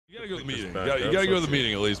You gotta go to the meeting. You gotta go to the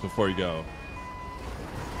meeting at least before you go.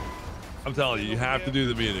 I'm telling you, you have to do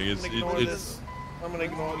the meeting. I'm gonna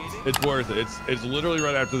ignore these. It's worth it. It's literally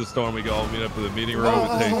right after the storm. We go all meet up in the meeting room.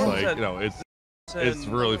 It takes like, you know, it's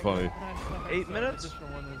really funny. 8 minutes?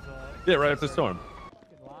 Yeah, right after the storm.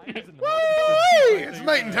 It's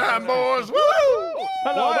meeting time, boys. Woo!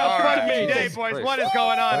 Hello, that's meeting day, boys. What is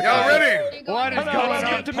going on? Y'all ready? What is going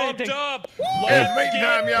on? Pumped up. It's meeting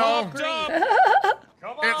time, y'all.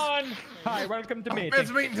 Come on. Hi, welcome to meeting.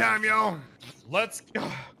 It's meeting time, y'all. Let's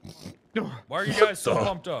go. Why are you guys so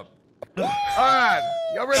pumped up? All right,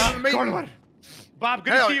 y'all ready for the meeting? Bob,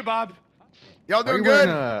 good to see you, Bob. Y'all doing good?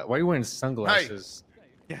 Why are you wearing sunglasses?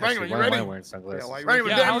 Wrangler, you Why ready? am I wearing sunglasses? Wrangler,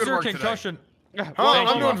 Yeah, damn how's good your work concussion? today. Oh,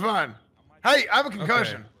 I'm doing fine. Hey, I have a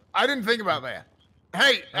concussion. Okay. I didn't think about that.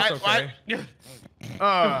 Hey, That's okay.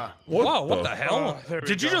 Whoa, what the hell?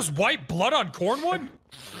 Did you just wipe blood on Cornwood?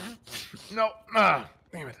 no,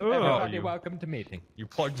 damn it. Everybody, welcome to meeting. You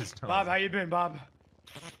plugged his tongue. Bob, how you been, Bob?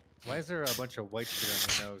 Why is there a bunch of white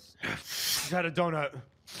shit on your nose? You got a donut.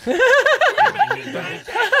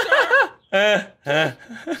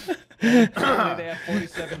 They have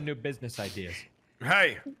 47 new business ideas.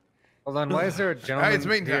 Hey, Hold on, why is there a gentleman it's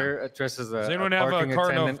meeting time. here dressed as Does a anyone have a parking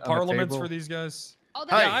card attendant of on the parliaments table? for these guys? Oh,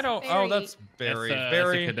 Hey. Yeah, I don't. Oh, that's Barry.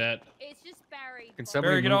 Barry. cadet. It's just Barry. Can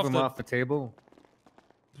somebody get move off him the- off the table?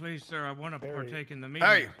 Please, sir, I want to partake in the meeting.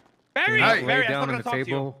 hey, Can you Hey. lay Barry, down I'm on gonna the talk to you.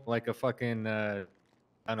 table like a fucking, I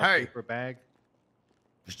don't know, Hey. paper bag?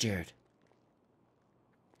 Where's Jared?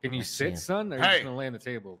 Can you sit, him. son, or are you Hey. just gonna lay on the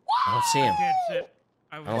table? I don't see him. I can't sit.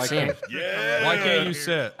 I don't see him. yeah. Why can't you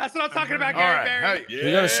sit? That's what I'm talking about, All Gary right, Barry. hey,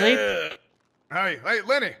 You go to sleep? hey,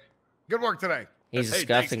 Lenny, good work today. He's Hey, scuffed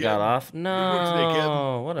thanks, and got Kevin. off? Good work today, Kevin.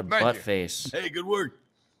 No. What a Thank butt you. face. Hey, good work.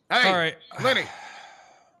 Hey, All right. Lenny,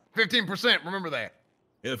 15%. Remember that.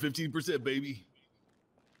 Yeah, 15%, baby.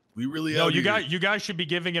 We really No, out you here. guys should be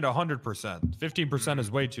giving it 100%. 15%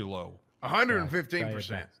 is way too low.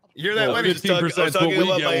 115%. You hear that, Well, Lenny? 15% is what we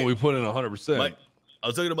get when we put in 100%. I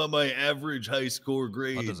was talking about my average high score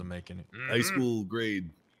grade. That doesn't make any. High school grade.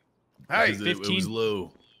 Hey, Because it was 15.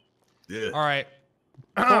 low. Yeah. All right.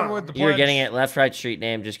 Cornwood the You were pledge. getting it left, right, street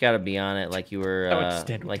name. Just got to be on it like you were,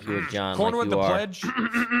 like you were John. Cornwood like the you are. pledge.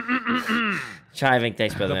 Chiving,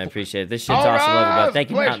 thanks, brother. I appreciate it. This shit's All awesome. Love it, rise, bro. Thank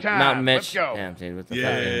you, pledge time. Mountain Mitch. Let's go. Damn, dude, with the,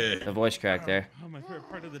 Yeah. fucking, the voice crack there. Oh, my favorite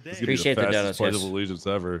part of the day. It's gonna be Appreciate the fastest donuts, pledge yes. of allegiance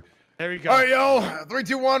ever. There we go. All right, y'all. 3,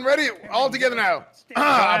 2, 1, ready? All together now.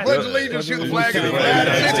 I pledge allegiance to the flag of the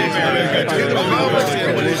United States of America, to the republic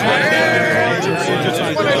for which it stands,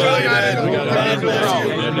 one nation united,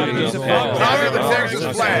 honor the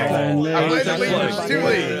Texas flag. I pledge allegiance to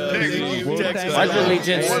the Texas. Pledge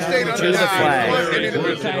allegiance One state to under the God, flag. one indivisible.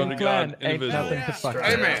 Wu-Tang Clan ain't Indivisible. nothing to fuck with.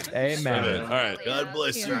 Amen. Amen. All right. God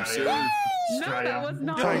bless you, sir. No, that was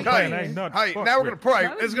not. Hey, now we're gonna pray.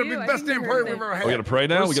 This is gonna be the best damn prayer we've ever had. We gotta pray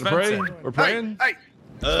now. We Where's gotta pray. Svensson? We're praying. Hey,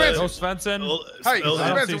 No Spencer. Svensson. Hey, Hold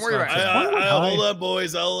on. Spencer, where you at? Hold on,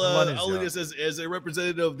 boys. What is I'll lead that? us as a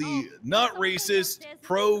representative of the not racist,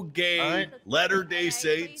 pro-gay Latter-day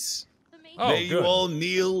Saints. Oh, May you good. all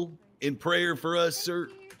kneel in prayer for us, sir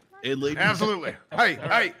and ladies. Absolutely. Hey,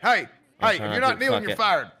 if you're not kneeling, you're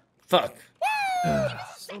fired. Fuck.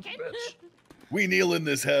 We kneel in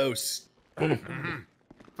this house.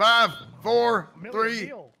 5, 4,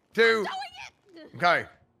 3, 2. Okay.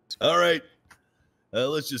 All right.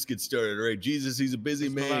 Let's just get started. All right. Jesus, he's a busy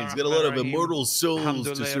man. He's got a lot of immortal souls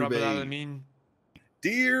to survey.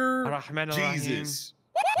 Dear Jesus,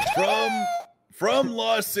 from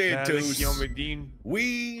Los Santos,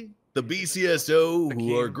 we, the BCSO,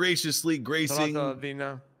 who are graciously gracing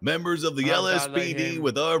members of the LSPD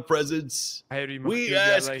with our presence, we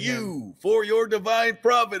ask you for your divine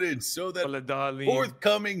providence so that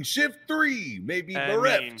forthcoming Shift 3 may be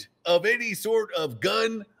bereft of any sort of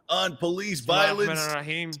gun on police violence,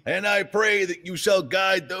 and I pray that you shall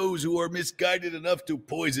guide those who are misguided enough to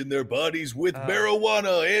poison their bodies with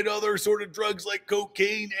marijuana and other sort of drugs like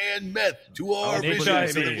cocaine and meth to our vision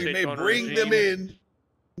so that we may bring them in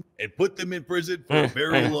and put them in prison for a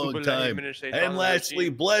very long time. And lastly,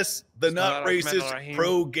 bless the not racist,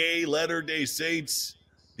 pro-gay Latter-day Saints,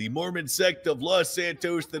 the Mormon sect of Los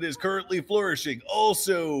Santos that is currently flourishing.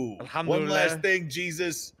 Also, one last thing,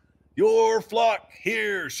 Jesus, your flock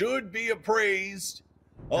here should be appraised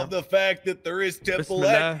of the fact that there is temple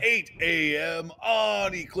at 8 a.m.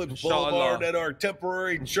 on Eclipse Boulevard at our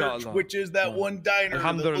temporary church, which is that one diner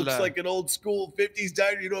that looks like an old school 50s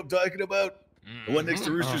diner. You know what I'm talking about? The one next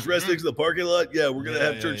to Rooster's Rest, next to the parking lot. Yeah, we're going to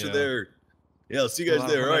have church there. Yeah, I'll see you guys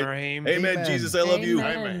there. All right. Amen, Jesus. I love you.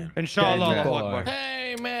 Inshallah. Amen.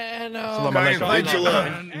 Amen.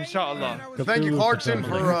 Inshallah. Thank you, Clarkson,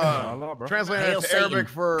 for translating that to Arabic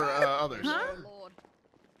for others. Huh?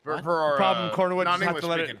 For our Problem, Cornwood, just have non-English to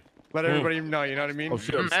let speaking. let everybody know. You know what I mean? Oh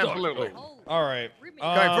shit! I'm stuck. Absolutely. All right.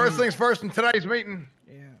 Okay, first things first. In today's meeting,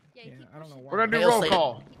 I don't know why. we're gonna do roll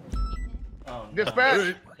call. Oh,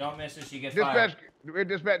 Dispatch, don't miss this, you get fired.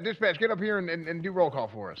 dispatch, get up here and do roll call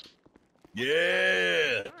for us.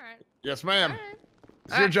 Yeah. Yes, ma'am.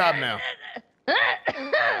 It's your job now.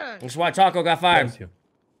 That's why Taco got fired. Thank you.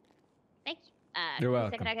 Thank you. You're give me a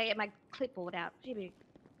welcome. second, I gotta get my clipboard out. Give me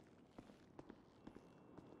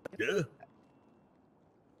Yeah.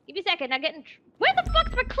 a second, I'm getting. Where the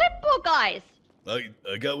fuck's my clipboard, guys?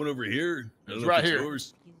 I got one over here. I don't It's know right if it's here.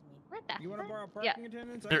 yours. What the? You want to borrow Yeah. parking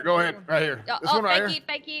attendance? Here, go ahead. Right here. This Oh, one right thank here. you,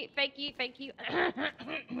 thank you, thank you, thank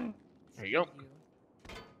you. There you go.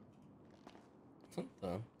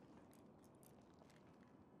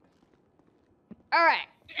 All right.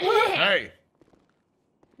 Hey.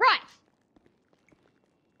 Right.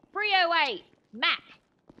 308, Mac.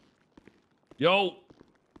 Yo.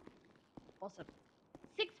 Awesome.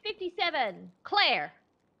 657, Claire.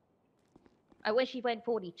 I wish she went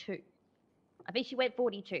 42. I think she went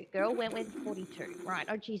 42. Girl went 42. Right.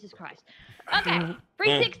 Oh, Jesus Christ. Okay.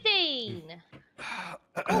 316.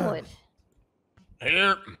 Good.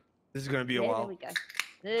 Here. This is gonna be a There while. we go.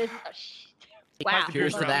 This. Oh, shit. Wow.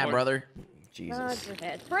 Cheers to that, brother. Jesus.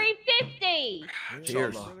 350.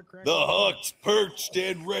 Cheers. The Hawk's perched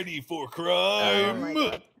and ready for Oh my crime.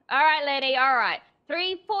 God. All right, lady. All right.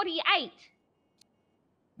 348.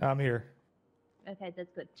 I'm here. Okay, that's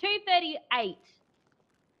good. 238.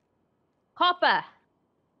 Copper.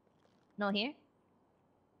 Not here?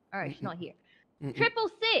 All right, she's not here.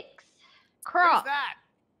 666. Crop. that?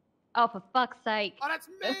 Oh, for fuck's sake. Oh, that's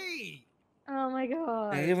me. Oh my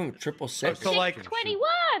god. I gave him 666. So like,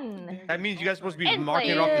 621. that means you guys are supposed to be And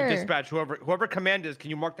marking it off the Slayer. dispatch. Whoever command is, can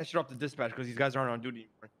you mark that shit off the dispatch because these guys aren't on duty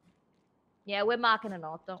anymore. Yeah, we're marking it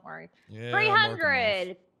off. Don't worry. Yeah,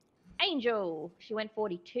 300. Angel. She went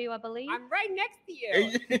 42, I believe. I'm right next to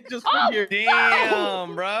you. Just Oh, here.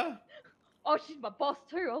 Damn, bruh. Oh, she's my boss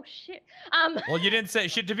too. Oh shit. Well, you didn't say.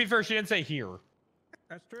 To be fair, she didn't say here.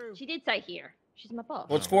 That's true. She did say here. She's my boss.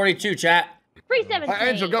 What's 42, chat? 317.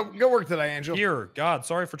 Angel, go work today, Angel. Here. God,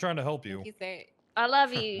 sorry for trying to help you. You say I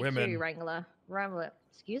love you Women. too, Wrangler. Wrangler.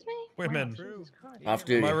 Excuse me? Women. Wow, Jesus Christ. Off Am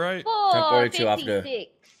duty. I right? 10:42 off duty.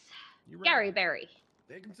 456. Gary Berry.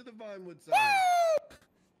 Take him to the Vinewood side.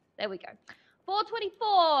 There we go.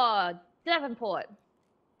 424. Davenport.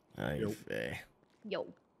 Nice. Yo.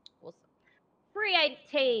 Awesome.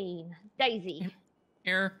 318. Daisy.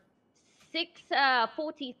 Here.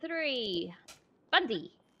 643.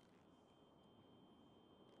 Bundy.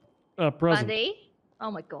 Present. Bundy.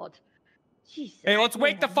 Oh my god. Jesus. Hey, let's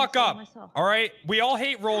wake the I'm fuck saying up. myself. All right. We all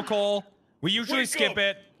hate roll call. We usually Wake skip up.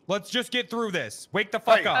 it. Let's just get through this. Wake the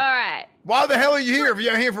fuck Hey. All up. right. Why the hell are you here if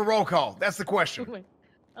you're here for roll call? That's the question.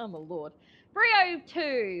 Oh my lord.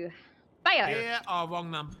 302. Bayo. Yeah. Oh,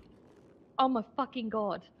 wrong number. Oh my fucking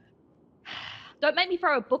god. Don't make me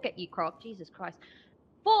throw a book at you, Croc. Jesus Christ.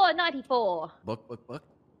 494. Book.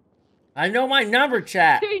 I know my number,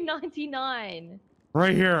 chat. 299.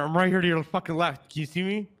 Right here. I'm right here to your fucking left. Can you see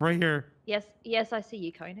me? Right here. Yes, I see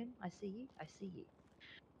you, Conan. I see you.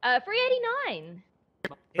 389.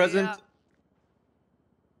 present.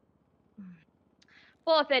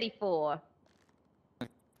 434.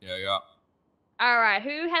 Yeah. All right,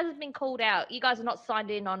 who hasn't been called out? You guys are not signed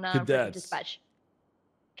in on written Cadets. dispatch.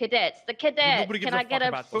 Cadets. The cadets. Nobody gives Can I fuck get a...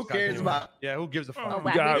 about those Who guys cares anyway. about? Yeah, who gives a fuck? Oh,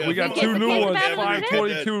 wow. We got Who two gives new a ones. fuck about it?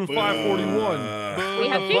 522 and 541. We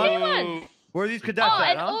have two new ones. Where are these cadets Oh, at,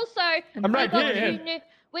 and huh? also, I'm right here.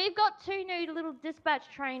 we've got two new little dispatch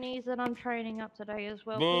trainees that I'm training up today as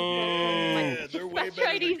well. Yeah, they're way Dispatch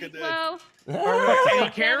better than trainees as cadets. well. Any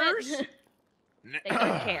carers? They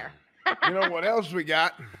don't care. You know what else we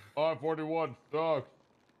got? 541. Sucks.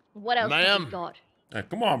 What else have Ma'am. we got? Hey,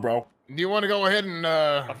 come on, bro. Do you want to go ahead and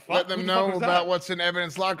let them Who the fuck know was that? about what's in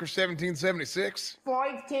evidence locker 1776?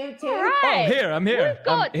 522. All right. Oh, here. I'm here. We've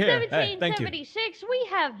got I'm here. Hey, thank you. 1776. We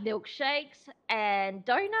have milkshakes and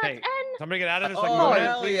donuts Hey, and... somebody get out of this like Oh, no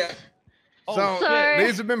hell yeah. So shit.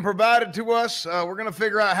 these have been provided to us. We're gonna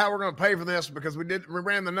figure out how we're gonna pay for this because we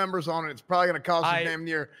ran the numbers on it. It's probably gonna cost us damn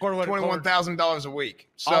near Cornwood, $21,000 a week.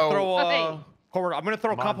 So I'll throw Okay. Cornwood, I'm gonna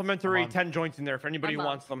throw Month, complimentary a month. 10 joints in there for anybody A who month.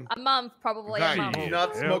 wants them. A month, probably Okay. a month. Do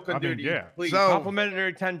not smoke on duty, please. So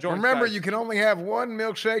Complimentary 10 joints. remember, guys. you can only have one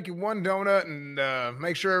milkshake and one donut, and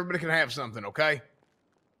make sure everybody can have something. Okay?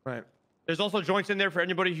 Right. There's also joints in there for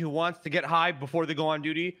anybody who wants to get high before they go on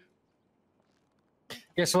duty.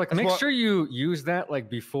 Yeah, so like Make sure you use that like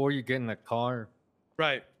before you get in the car.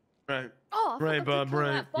 Right. Right. Oh, I Right, forgot to Bob, call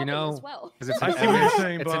right. out Bobby You know, as well. Because it's I an see what you're evidence,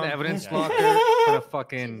 saying, it's an Bob. evidence Yeah. locker for a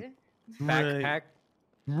fucking backpack.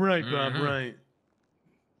 Right, Bob, right.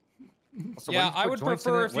 So Yeah, what do you I put would joints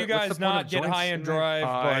in prefer it? if you What's the guys point not of get joints high in and there? drive,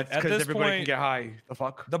 but It's at 'cause this everybody can point, get high. The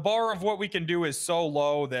fuck? the bar of what we can do is so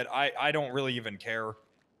low that I don't really even care.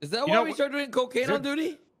 Is that You why know- we start doing cocaine on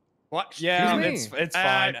duty? What? Yeah, Excuse me? it's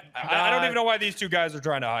fine. I don't even know why these two guys are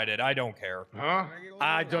trying to hide it. I don't care. Huh?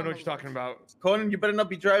 I don't know what you're talking about. Conan, you better not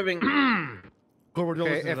be driving. Go over to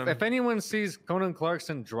Okay, listen to them. if anyone sees Conan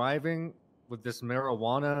Clarkson driving with this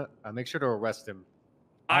marijuana, make sure to arrest him.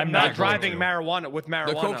 I'm not not driving going to. marijuana with marijuana.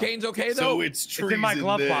 The cocaine's okay though. So it's treason. It's in my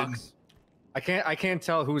glove then. box. I can't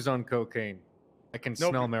tell who's on cocaine. I can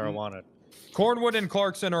Nope. smell marijuana. Cornwood and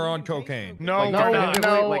Clarkson are on cocaine. No, Like, no, we're not.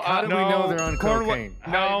 no, like, how do we no, know they're on Cornwood- cocaine?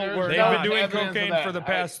 No, There's we're They've no been doing evidence of cocaine that. for the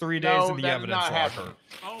past 3 days No, in the that is evidence not locker.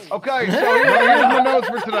 happening. Okay, so here's my notes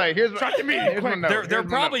for today. Here's Talk to me. Here's my notes. They're Here's my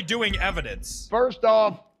probably notes. doing evidence. First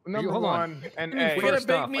off, number hold on. one, and We A. We got a First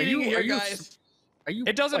big off, meeting here, guys. Are you?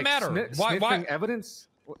 It doesn't like, matter. Why- sniffing evidence?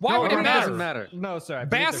 Why No, would it evidence matter? doesn't matter. No, sir. I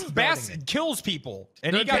Bass kills people,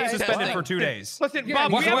 and he They're got taking suspended testing. for 2 days. Listen, Yeah,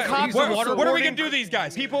 Bob, he's we have what- cops he's on also- water What are we warning. gonna do to these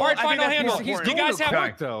guys? People, All right, I fine, think I'll that's handle more it. important. You guys going to have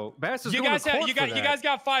court, though. Bass is you going guys to have court you for got you that. guys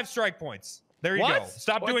got 5 strike points. There you What? go.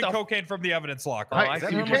 Stop What doing the- cocaine from the evidence locker. Oh, Hey, I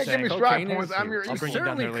see you what you're can't give me saying. strike Cocaine points. is- I'm your I'll bring you down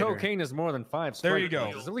Certainly, there later. cocaine is more than 5 There strike you go.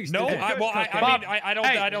 points. It's at least No, 10. I Bob, mean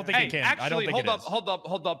I don't think hey, it can. Actually, I don't think hold it up, is.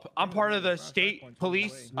 hold up. I'm part of the state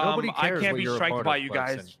police. Nobody I cares can't what be you're a striked part by of, you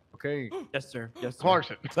Clarkson. guys. Okay. Yes, sir. Yes, sir.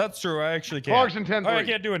 Clarkson. That's true. I actually can't. Clarkson 10-3. All right, I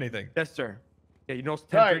can't do anything. Yes, sir. Yeah, you know,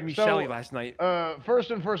 10 Right, me so, Shelly last night.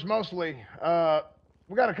 First and first, mostly,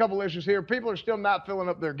 we got a couple issues here. People are still not filling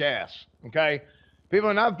up their gas. Okay, people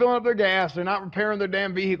are not filling up their gas. They're not repairing their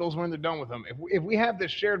damn vehicles when they're done with them. If we have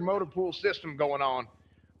this shared motor pool system going on,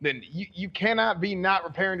 then you cannot be not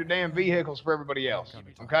repairing your damn vehicles for everybody else.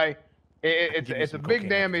 Okay, it's a big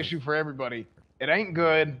damn issue for everybody. It ain't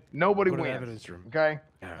good. Nobody Go to the wins. evidence room. Okay.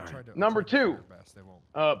 Number two,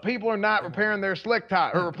 people are not repairing their slick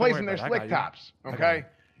top or replacing their about it. I slick got you. tops. Okay.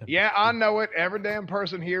 Yeah, I know it. Every damn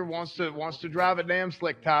person here wants to drive a damn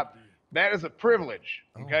slick top. That is a privilege.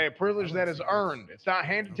 Okay, a privilege that is earned. It's not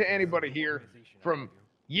handed to anybody here from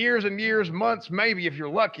years and years, months, maybe if you're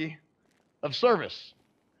lucky, of service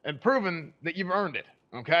and proven that you've earned it.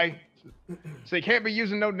 Okay. So you can't be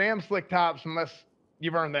using no damn slick tops unless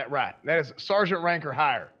you've earned that right. That is sergeant rank or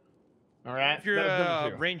higher. All right. If you're That is a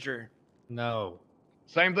number two. ranger. No.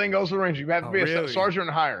 Same thing goes for Ranger. You have to Oh, be a really? sergeant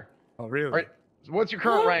or higher. Oh, really? All right. So what's your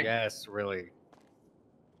current rank? Yes, really.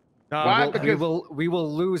 Why? We Because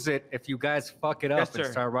will lose it if you guys fuck it up Yes, and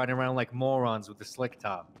sir. start riding around like morons with the slick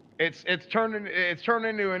top. it's turned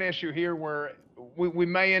into an issue here where we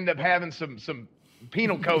may end up having some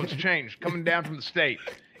penal codes change coming down from the state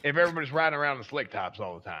if everybody's riding around in slick tops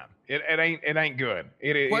all the time. It ain't good.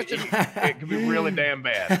 It could be really damn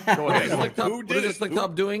bad. Go What is ahead. Slick Top, Who what did is it? this Slick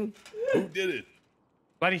Top doing? Who did it?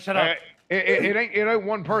 Buddy, shut up. It ain't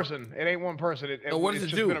one person. It ain't one person. So what does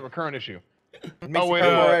it's it just do? been a recurrent issue. It makes Oh, it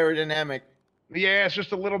more uh, aerodynamic. Yeah, it's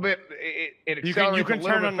just a little bit. It You accelerates can a little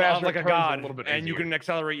turn bit on faster, like a turns god, little bit and you easier. can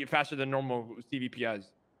accelerate you faster than normal CVPs.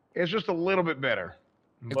 It's just a little bit better.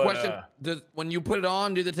 The But, question: Does when you put it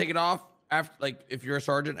on, do they take it off after, like, if you're a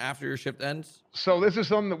sergeant after your shift ends? So this is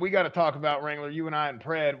something that we got to talk about, Wrangler. You and I and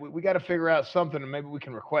Pred. We got to figure out something, and maybe we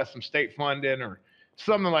can request some state funding or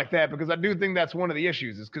something like that. Because I do think that's one of the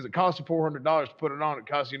issues. Is because it costs you $400 to put it on. It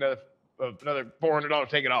costs you another $400 to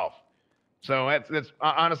take it off. So that's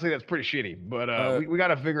honestly that's pretty shitty. But we got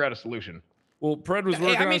to figure out a solution. Well, Pred was Hey,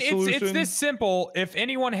 working I mean, on a solution. it's this simple. If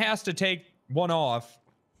anyone has to take one off,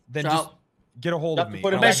 then just get a hold of me.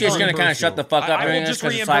 put it I'll back Especially it's on. gonna kind of shut the fuck up I during will this just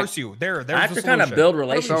because it's reimburse like you. There's I have the to kind of solution. build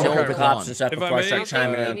relationships Okay. with the cops and stuff If before I I start may,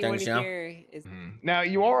 chiming in on things, you know. Now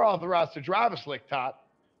you are authorized to drive a slick top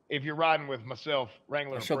if you're riding with myself,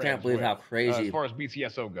 Wrangler. I and still Pred can't as believe well, how crazy. as far as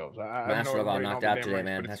BCSO goes. I don't Master know got everybody knocked know out the damn today, ranks,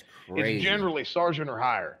 man. but That's It's crazy. generally sergeant or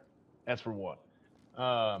higher. That's for what.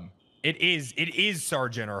 It is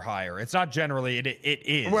sergeant or higher. It's not generally. It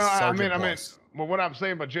is. Well, I sergeant mean, plus. well, what I'm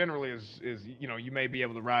saying, but generally is you may be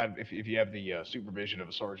able to ride if you have the supervision of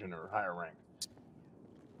a sergeant or higher rank.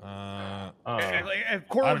 If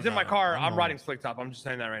Cora was in my car, I don't I'm know. riding slick top. I'm just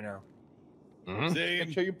saying that right now. Same. Make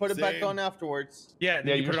sure you put it back Same. on afterwards. Yeah, Yeah, then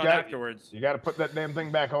you you put it just on got- afterwards. You got to put that damn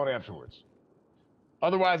thing back on afterwards.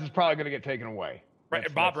 Otherwise, it's probably going to get taken away. Right,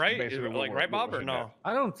 That's- Bob, that's right? basically what Like, we're- right, what Bob, we're or saying no?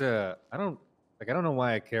 I don't know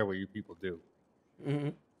why I care what you people do.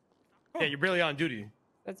 Yeah, you're really on duty.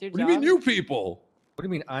 That's your What do you mean, you people? What do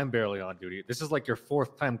you mean I'm barely on duty? This is like your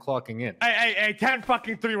 4th time clocking in. Hey,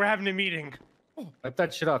 10-3, we're having a meeting. Wipe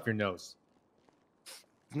that shit off your nose.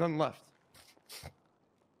 There's none left.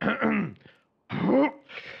 Is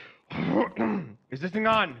this thing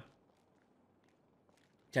on?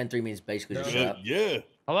 10-3 means basically just shut up. Yeah.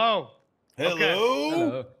 Hello? Hello? Okay.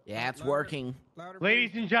 Hello. Yeah, it's working.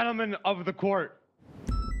 Ladies and gentlemen of the court,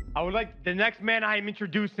 I would like the next man I am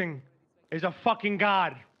introducing is a fucking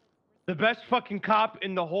god. The best fucking cop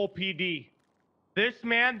in the whole PD. This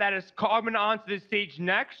man that is coming onto the stage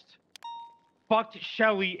next fucked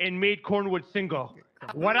Shelly and made Cornwood single.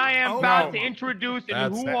 What I am about to introduce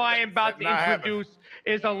and who I am about to introduce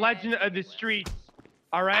is a legend of the streets.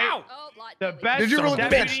 All right? Ow. The best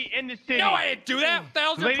deputy in the city. No, I didn't do that. What the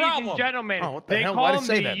hell's your problem? Ladies and gentlemen, Oh, what the they hell? Why call did him you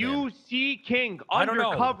say the that, man? UC King, I don't know.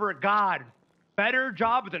 undercover god. Better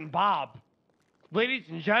job than Bob. Ladies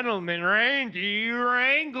and gentlemen, Randy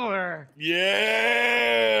Wrangler.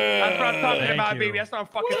 Yeah. That's what I'm talking about, baby. That's what I'm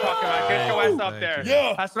fucking talking about. Get your ass up there.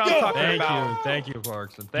 Yeah. That's what I'm talking about. Thank you,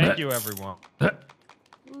 Clarkson. Thank you, everyone. That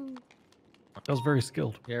was very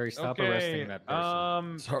skilled. Gary, stop arresting that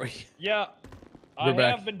person. Sorry. Yeah, We're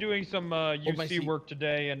back. have been doing some my UC seat. work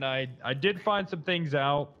today, and I did find some things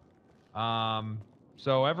out.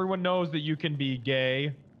 So everyone knows that you can be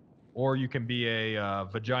gay, or you can be a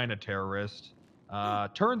vagina terrorist.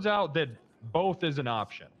 Turns out that both is an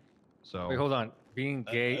option. So Wait, hold on. Being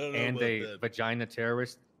I gay don't know and about a that. vagina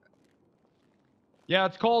terrorist? yeah,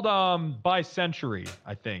 it's called bicentenary,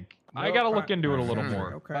 I think. I gotta look into it a little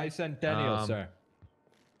more. Okay. Bicentennial, sir.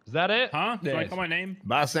 Is that it? Huh? Do I Yes. call my name?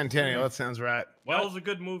 Bicentennial, that sounds right. That was a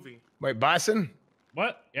good movie. Wait, Bison?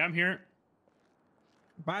 What? Yeah, I'm here.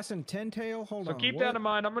 Bicentennial? Hold So on. keep that in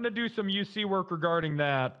mind. I'm gonna do some UC work regarding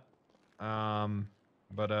that.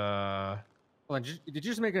 Hold on, did you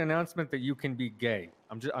just make an announcement that you can be gay?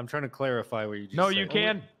 I'm trying to clarify what you just no, said. you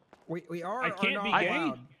can't. We are. I can't or be not gay?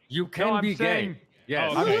 allowed. You can No, I'm be saying- gay.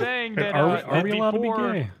 Yes. I'm Okay. saying that Are we allowed to be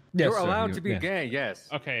before- gay? You're allowed to be gay, yes.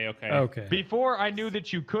 Okay, okay. Okay. Before I knew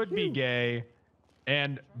that you could be gay,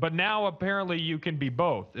 but now apparently you can be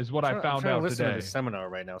both. Is what I I'm found trying to out listen today. to the seminar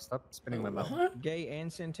right now. Stop spinning my mouth. Gay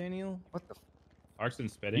and centennial? What the? Arson You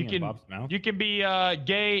spitting in can Bob's mouth. you can be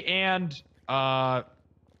gay and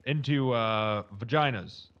into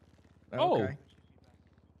vaginas. Okay.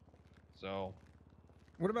 So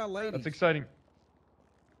What about ladies? that's exciting.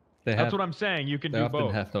 They That's what I'm saying. You can do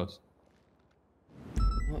both. those.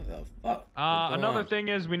 What the fuck? Another thing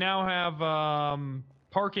is we now have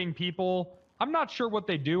parking people. I'm not sure what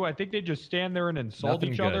they do. I think they just stand there and insult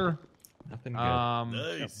Nothing each good. other. Nothing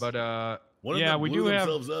Nice. But One of yeah, them we blew do have.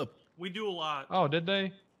 themselves up. We do a lot. Oh, did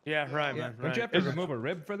they? Yeah, right, man. Don't Right. remove a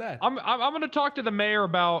rib for that? I'm gonna talk to the mayor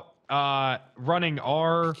about running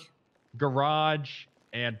our garage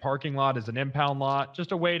and parking lot as an impound lot,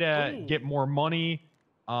 just a way to Ooh. get more money.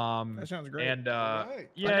 That sounds great. And Alright.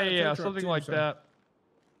 yeah, I got a tow yeah, truck something too, like so- that.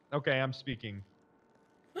 Okay, I'm speaking.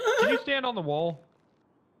 Can you stand on the wall?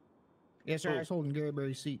 Yes, sir. I was holding Gary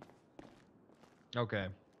Berry's seat. Okay.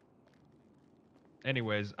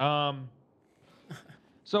 Anyways, so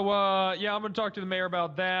yeah, I'm gonna talk to the mayor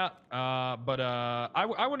about that. But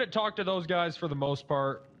I wouldn't talk to those guys for the most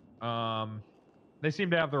part. They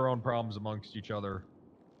seem to have their own problems amongst each other,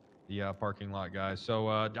 the parking lot guys. So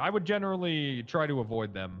I would generally try to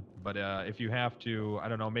avoid them. But if you have to, I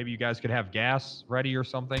don't know, maybe you guys could have gas ready or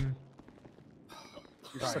something.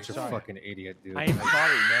 You're such a fucking idiot, dude. I am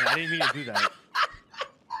sorry, man. I didn't mean to do that.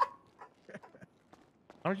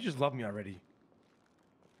 Why don't you just love me already?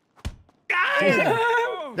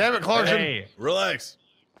 Damn it, Clarkson. Hey, Relax.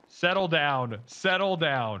 settle down. Settle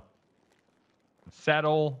down.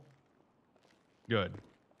 Settle. Good.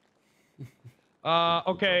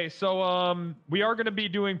 Okay, so we are going to be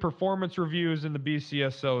doing performance reviews in the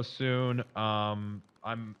BCSO soon.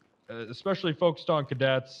 I'm especially focused on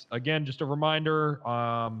cadets. Again, just a reminder,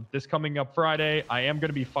 this coming up Friday, I am going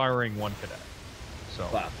to be firing one cadet. So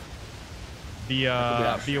Wow. be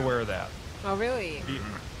aware of that. Oh, really?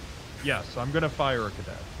 Yes, I'm going to fire a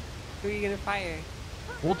cadet. Who are you gonna fire?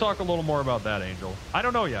 We'll talk a little more about that, Angel. I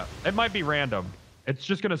don't know yet. It might be random. It's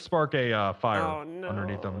just going to spark a fire Oh, no.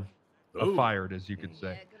 underneath them. Ooh. A fired, as you could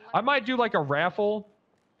say. I might do like a raffle.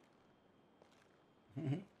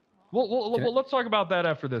 Well, let's talk about that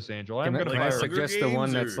after this, Angel. I'm going to Can I fire. suggest the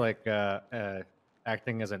one Games that's like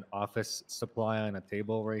acting as an office supply on a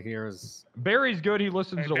table right here? Is Barry's good. He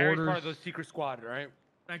listens to Barry's orders. part of the secret squad, right?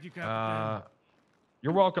 Thank you, Captain.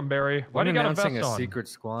 You're welcome, Barry. Why do you got a vest announcing a on? secret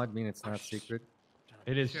squad mean it's not secret?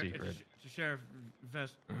 It is Sheriff- secret. it's a sheriff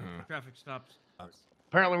vest. Traffic stops.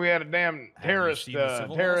 Apparently, we had a damn terrorist seen the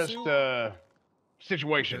civil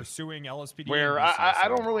situation They're suing LSPD. where and I BCSO.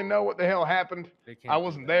 don't really know what the hell happened. They can't I do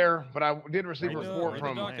wasn't that. there, but I did receive a Right, report right,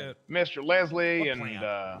 from the docket. Mr. Leslie What and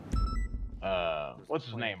plan? what's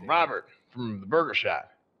his name, Robert from the Burger Shop.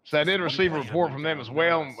 So I did receive a report from them as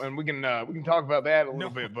well, and we can talk about that a little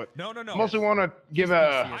bit. But mostly want to give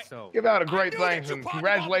out a great thanks and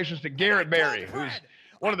congratulations to Garrett Berry, who's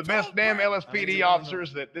one of the best damn LSPD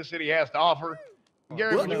officers that this city has to offer.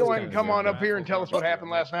 Garrett, would you go ahead and come on up here and tell us what happened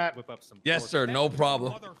last night? Yes, sir. No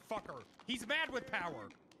problem. Motherfucker. He's mad with power.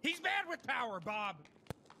 He's mad with power, Bob.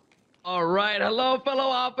 All right, hello, fellow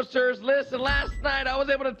officers. Listen, last night I was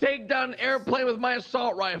able to take down an airplane with my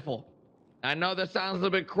assault rifle. I know that sounds a little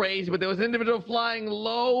bit crazy, but there was an individual flying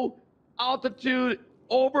low altitude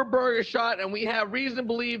over Burger Shot, and we have reason to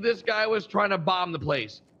believe this guy was trying to bomb the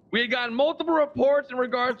place. We had gotten multiple reports in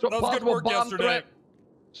regards to a possible bomb threat.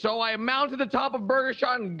 So I mounted the top of Burger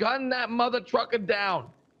Shot and gunned that mother trucker down.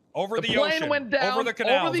 Over the plane ocean. went down Over the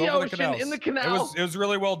canals. over the over ocean the canals. in the canal. It was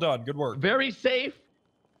really well done. Good work. Very safe.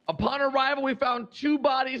 Upon arrival, we found 2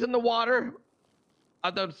 bodies in the water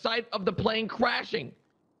at the site of the plane crashing.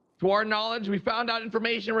 To our knowledge, we found out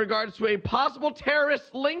information in regards to a possible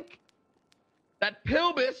terrorist link. That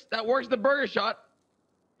Pilbus, that works at the Burger Shot,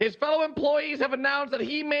 his fellow employees have announced that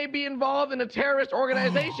he may be involved in a terrorist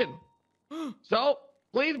organization. So,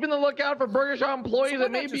 please be on the lookout for Burger Shot employees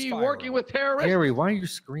that may be working with terrorists. Gary, why are you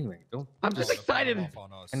screaming? I'm just excited.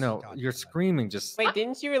 I know, you're screaming just... Wait,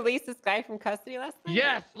 didn't you release this guy from custody last night?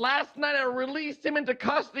 Yes, last night I released him into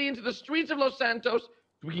custody into the streets of Los Santos.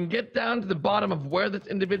 We can get down to the bottom of where this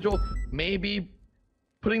individual may be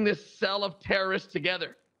putting this cell of terrorists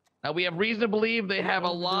together. Now, we have reason to believe they have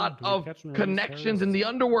a lot of connections in the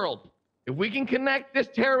underworld. If we can connect this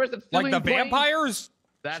terrorist that's stealing like the planes, vampires?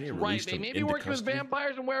 that's right. They may be working with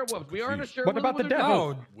vampires and werewolves. We aren't sure. What about the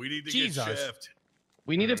devil? We need to Jesus. get shaft.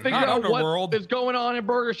 We need to figure out what is going on in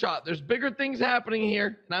Burger Shot. There's bigger things happening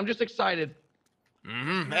here, and I'm just excited.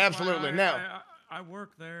 Absolutely. Now, I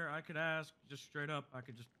work there. I could ask just straight up. I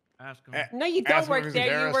could just ask him. No, you don't work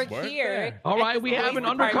there. You work here. All right, we have an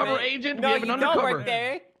undercover agent. No, we have an you undercover. don't work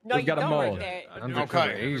there. No, you don't work there.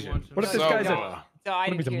 Undercover agent. What if this guy's So I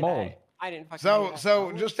didn't hear that. I didn't fucking hear that.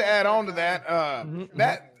 So just to add on to that,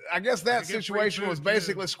 that I guess that situation was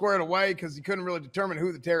basically squared away because you couldn't really determine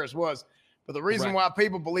who the terrorist was. But the reason why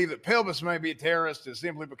people believe that Pilbus may be a terrorist is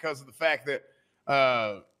simply because of the fact that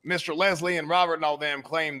Mr. Leslie and Robert and all them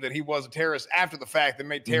claimed that he was a terrorist after the fact that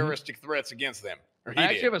made terroristic threats against them. Or I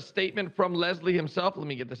actually have a statement from Leslie himself. Let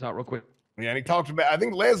me get this out real quick. Yeah, and he talked about, I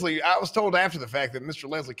think Leslie, I was told after the fact that Mr.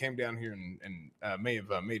 Leslie came down here and may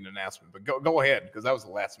have made an announcement. But go ahead, because that was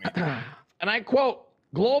the last meeting. And I quote,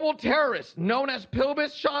 global terrorist known as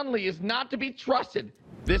Pilbus Shanley is not to be trusted.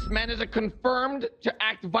 This man is confirmed to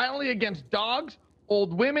act violently against dogs,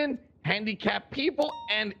 old women, handicapped people,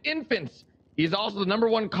 and infants. He is also the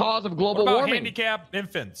 #1 cause of global warming. Handicapped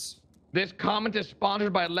infants? This comment is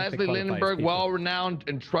sponsored by Leslie Lindenberg, well-renowned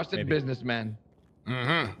and trusted businessman.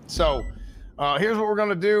 So, here's what we're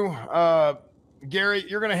gonna do. Gary,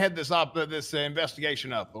 you're gonna head this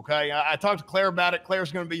investigation up, okay? I talked to Claire about it.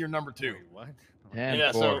 Claire's gonna be your #2. What?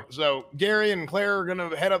 Yeah. So Gary and Claire are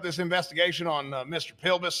gonna head up this investigation on Mr.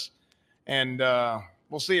 Pilbus, and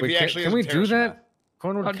we'll see if he actually. Can we do that,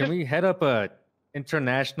 Cornwood? Can we head up a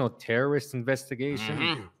international terrorist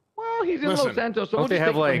investigation? Well, he's in Los Santos, so don't they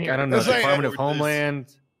have like I don't know, Department of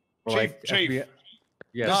Homeland, or like Chief. FBI?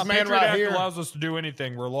 Yeah, no, this man Patriot right Act here allows us to do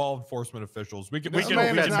anything. We're law enforcement officials. We can. This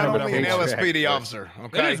man is not only an LSPD officer.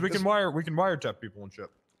 Okay, it is. We can wiretap people and shit.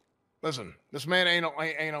 Listen, this man ain't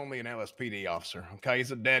only an LSPD officer. Okay,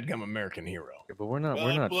 he's a dadgum American hero. Yeah, but we're not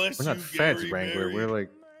feds, Wrangler. We're like.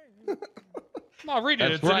 No, read it.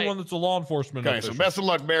 That's it's right. anyone that's a law enforcement. Okay, official. so best of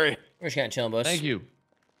luck, Barry. We're just gonna chill, boys. Thank you.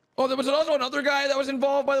 Oh, there was also another guy that was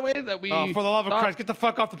involved, by the way, that we. For the love of Christ, get the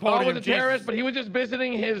fuck off the Thought podium. was a terrorist, but he was just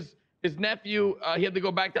visiting his nephew. He had to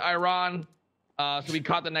go back to Iran, so we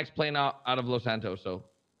caught the next plane out of Los Santos. So,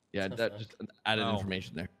 yeah, that just added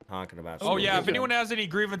information there. Talking about. Oh yeah, if anyone has any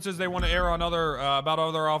grievances they want to air on about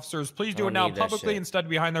other officers, please do it now publicly instead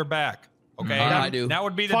behind their back. Okay, I do. That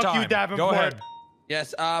would be the Fuck time. you, Davenport. Go ahead.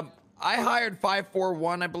 Yes. I hired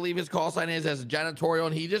 541, I believe his call sign is, as a janitorial,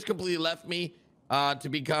 and he just completely left me to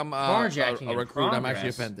become a recruit. I'm actually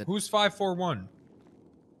offended. Who's 541?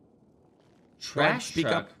 Trash Speak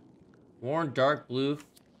truck. up. Worn dark blue.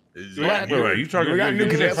 Wait, you talking? We got new you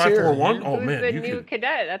cadets 541? Oh Who's man, the you new can.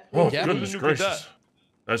 cadet? That's Oh Yeah. goodness New gracious,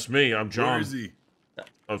 that's me. I'm John. Where is he?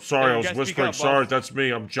 I'm sorry, I was guys speak whispering. up, Sorry, boss. that's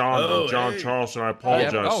me. I'm John. Oh, I'm John hey. Charleston. I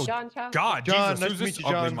apologize. Oh, John Charles. God, John, Jesus, nice who's to this meet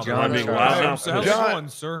you, ugly John. motherfucker? Am I being John loud now? How's it John- going,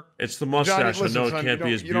 sir? It's the mustache. listen, I know son, it can't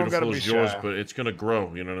be as you don't gotta beautiful be as yours, shy. but it's gonna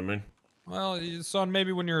grow. You know what I mean? Well, son,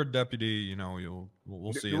 maybe when you're a deputy, you know,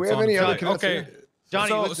 we'll see. Do It's we have on any the other side. cadets Okay. here? Johnny,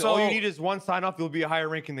 So- listen, so- all you need is one sign off. You'll be a higher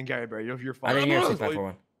ranking than Gary Barry. You're I fine. didn't hear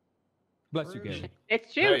 6541. Bless you, Gary.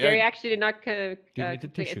 It's true. Gary actually did not complete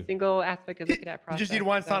a single aspect of the cadet You process. just need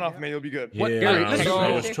one sign off, man. You'll be good. Yeah, Gary,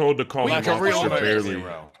 I was told to call Like him a real Officer man. Barely.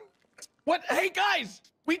 What? Hey guys,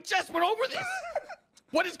 we just went over this.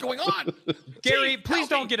 What is going on? Gary, please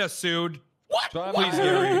don't get us sued. What? Please,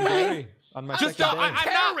 Gary. On my Just second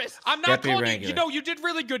day. I'm not Deputy calling you. Wrangler. You know, you did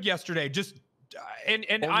really good yesterday. Just and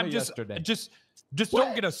Only I'm just yesterday. just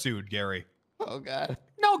don't get us sued, Gary. Oh God.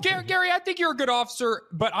 No, Gary, I think you're a good officer,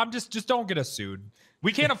 but I'm just don't get us sued.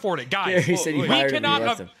 We can't afford it, guys. Gary said he we hired me, cannot.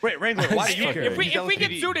 listen. Wait, Wrangler, why do you care? If we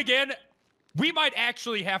get sued again, we might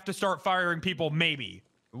actually have to start firing people. Maybe.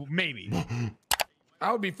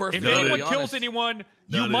 I would be first. If to anyone be kills honest. anyone,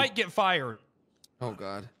 you might get fired. Oh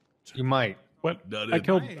God. You might. What? I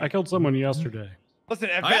killed someone yesterday. Listen,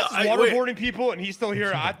 if Matt's waterboarding people and he's still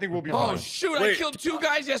here, I think we'll be fine. Oh shoot! I killed 2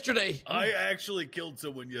 guys yesterday. I actually killed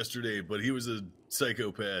someone yesterday, but he was a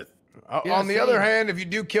psychopath. On the other hand, if you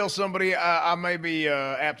do kill somebody, I may be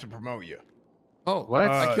apt to promote you. Oh, what?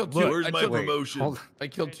 I killed 2. Where's my promotion? I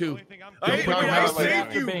killed 2. I saved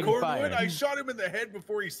after you, being Cornwood. fired. I shot him in the head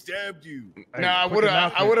before he stabbed you. No, I would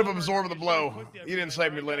have absorbed the blow. You didn't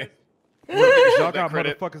save me, Lenny. Y'all got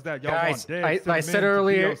motherfuckers that y'all Guys, want dead. I said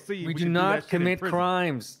earlier, DOC. we do can do that not shit in commit prison.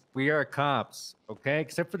 crimes. We are cops, okay?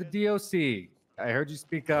 Except for the DOC. I heard you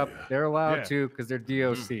speak up. They're allowed to because they're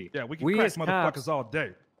DOC. Yeah, we can crack as motherfuckers cops, all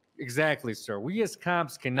day. exactly, sir. We as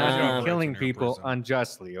cops cannot be killing people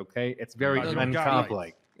unjustly, okay? It's very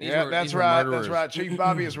uncomp-like. Yeah, that's right. That's right. Chief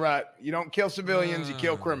Bobby is right. You don't kill civilians, you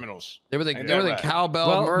kill criminals. They were the Ain't that right? cowbell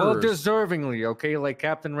Well, murderers. deservingly, okay? Like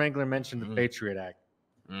Captain Wrangler mentioned the Patriot Act.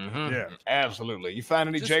 Yeah, absolutely. You find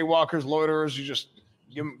any jaywalkers, loiterers, you just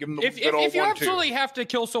give them the If good old you 1-2. absolutely have to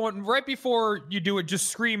kill someone right before you do it, just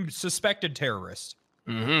scream suspected terrorist.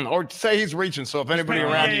 Or say he's reaching. So if anybody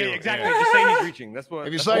around you, exactly. Just say he's reaching. That's what.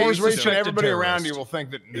 If you that's say what he's we reaching, suspected everybody around terrorist. you will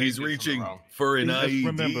think that He's did reaching something wrong. for an Just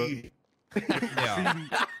IED.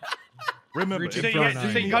 Remember, Just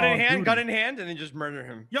say gun in hand, and then just murder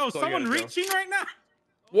him. Yo, So someone you gotta go. reaching right now?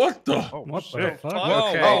 What the? Oh, What shit. the fuck? Okay.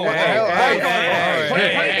 Oh, what the hell?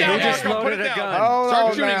 Hey, who just loaded a gun? Hold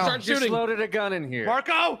on now. Start Just shooting. loaded a gun in here.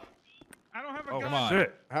 Marco, I don't have a Oh, gun. come on.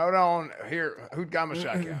 Shit. hold on. Here, who got my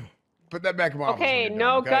shotgun? Put that back in my office Okay, when you're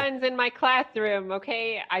no done, okay? guns in my classroom.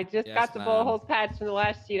 Okay, I just Yes, got the bullet holes patched from the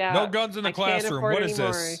last shootout. No guns in the I can't classroom. afford What any is more.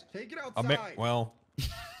 this? Take it outside. Well,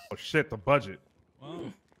 Oh shit, the budget.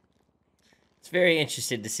 It's very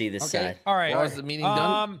interested to see this side. all right. Well, is the meeting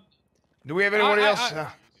done? Do we have anybody else?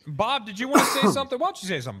 Bob, did you want to say something? Why don't you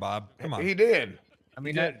say something, Bob? Come on. He did. I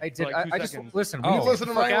mean, did I did. for like 2 I just seconds. listen. Oh. We Listen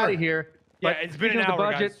to the fuck my out word. of here. Yeah, But it's been speaking an of the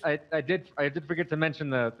hour, budget. I did forget to mention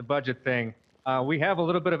the budget thing. We have a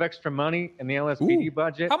little bit of extra money in the LSPD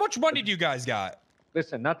budget. How much money do you guys got?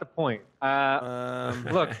 Listen, not the point.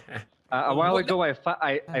 Look, a while ago,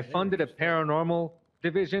 I funded a paranormal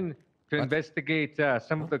division to investigate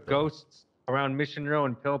some of the ghosts around Mission Row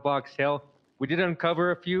and Pillbox Hill. We did uncover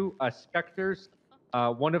a few specters.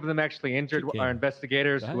 One of them actually injured our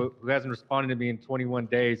investigators who hasn't responded to me in 21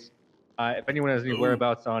 days. If anyone has any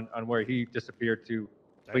whereabouts on where he disappeared to,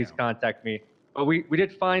 please contact me. But we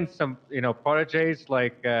did find some, prodigies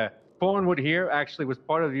like Cornwood here actually was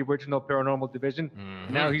part of the original paranormal division.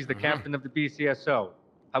 Now he's the captain of the BCSO.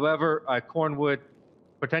 However, Cornwood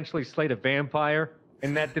potentially slayed a vampire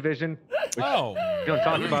in that division. Which, we don't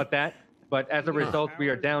talk about that. But as a result, we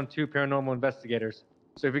are down 2 paranormal investigators.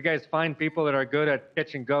 So if you guys find people that are good at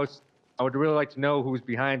catching ghosts, I would really like to know who's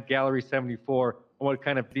behind Gallery 74 and what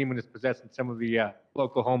kind of demon is possessing some of the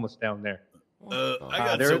local homeless down there. I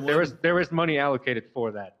got someone. There is money allocated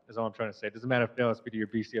for that. Is all I'm trying to say. It doesn't matter if the LSPD or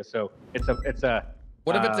BCSO. It's a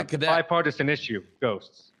What if it's a cadet? bipartisan issue.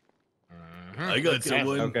 Ghosts. I got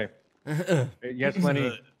someone. Okay. Yes,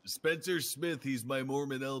 Lenny. Spencer Smith. He's my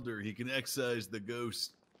Mormon elder. He can excise the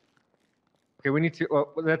ghost. Okay, we need to.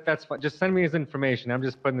 Well, that's fine. Just send me his information. I'm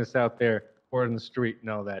just putting this out there, word in the street, and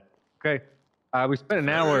all that. Okay. We spent an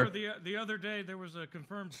hour. The other day there was a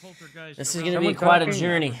confirmed poltergeist. This is going to be quite a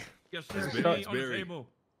journey. Yes, sir. It's On Barry. the table.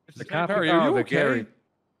 It's The the copy. table. Oh, the Gary.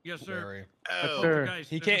 Yes, sir. Yes, sir.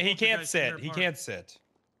 He can't sit. He can't sit.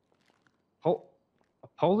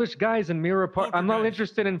 Polish guys in Mirror Park. I'm not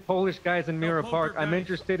interested in Polish guys in Mirror Park. I'm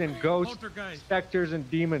interested in ghosts, specters, and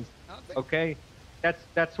demons. Okay,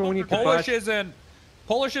 that's what we need to Polish bust.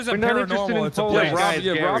 Polish isn't We're not interested in paranormal. It's a Polish place.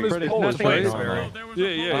 guys, Rob Gary. is Polish, Nothing right? paranormal.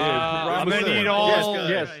 Yeah. I'm Rob is gonna need there. all.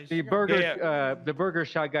 Yes, the burger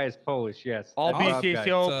shot guy is Polish. Yes. All Rob guy.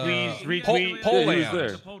 BCSO, please retweet. Poland.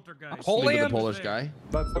 There. The Polish guy.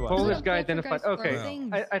 The Polish guy identified.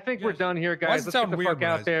 Okay, I think we're done here, Why guys. does it Let's sound get the weird fuck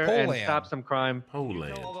out when there I- and Poland. stop some crime.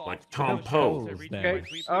 Poland, like Tom Poe. Okay.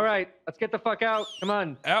 All right, let's get the fuck out. Come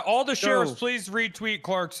on. All the sheriffs, Go. please retweet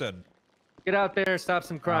Clarkson. Get out there, stop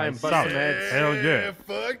some crime, bust stop some it. heads. Hell yeah.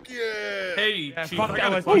 Fuck yeah. Hey, Chief, Fuck I that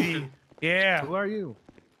got a was question. easy. Yeah. Who are you?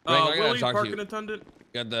 Greg, I gotta Willie, talk to parking you. attendant.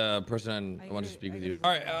 Got the person I want to speak with you. All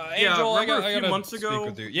right, Yeah, Angel, I remember got a few months speak ago?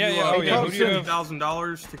 with you. you, Yeah. Who do you have?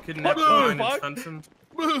 $50,000 to kidnap Ryan and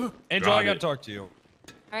Svensson. Angel, I got to talk to you.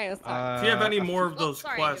 All right, let's talk. If you have any more of those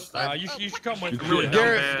sorry, quests, You should come with me. really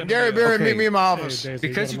down Gary bad. Barry, meet me in my office.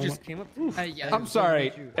 Because you just came up. I'm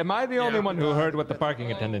sorry. Am I the only one who heard what the parking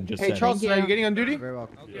attendant just said? Hey, Charleston, are you getting on duty? Very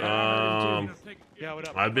welcome. Yeah, what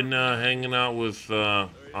up? I've been hanging out with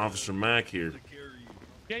Officer Mack here.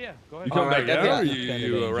 Yeah, go ahead. You come back that's out or it.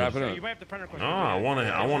 you wrapping up? You might have to print a No, question.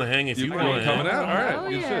 I want to hang if you want to coming hang. out? All right. Oh,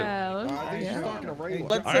 Good shit. yeah.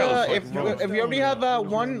 Let's if you already have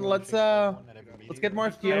one, let's get more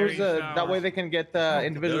FTOs. That way they can get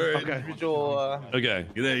individual. Okay.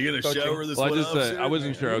 You gonna shower this Well, I one just up, said I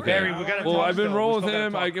wasn't sure. Okay. Barry, we gotta Well, talk I've been still. rolling We with still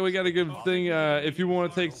him. gotta talk. We got a good thing. If you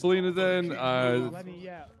want to take Selena, then Let me,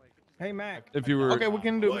 yeah. Hey, Mac. if you were Okay, we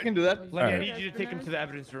can do that. Lenny, I Alright. need you to take him to the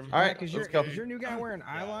evidence room. All right, Is let's go. your new guy wearing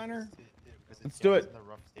eyeliner? Let's do it.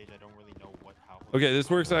 okay, this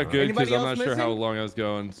works out good because Anybody I'm not else sure how missing? long I was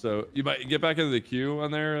going. So you might get back into the queue on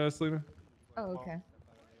there, Selena. Oh, okay.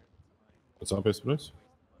 What's up, business?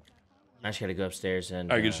 I just gotta go upstairs and.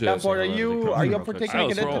 Alright, good shit. Now, Ford, are say hello to the you company real up for quick. taking a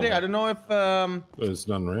Let's cadet roll. today? I don't know if It's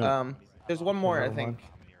done real. there's one more. I think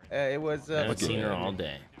it was. I haven't seen her all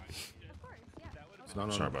day. It's not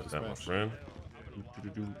on Sorry about that, my dispatch. friend.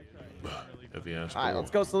 Heavy ass. All right, let's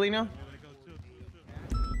go, Selena.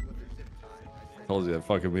 Told you that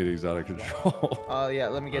fucking meeting's out of control. Yeah,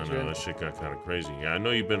 let me I get you know in. that shit got kind of crazy. Yeah, I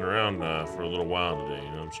know you've been around for a little while today.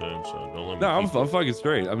 You know what I'm saying? So don't let me. No, I'm keep you. fucking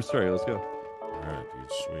straight. I'm straight. Let's go. All right,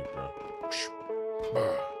 dude. Sweet,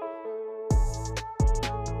 bro.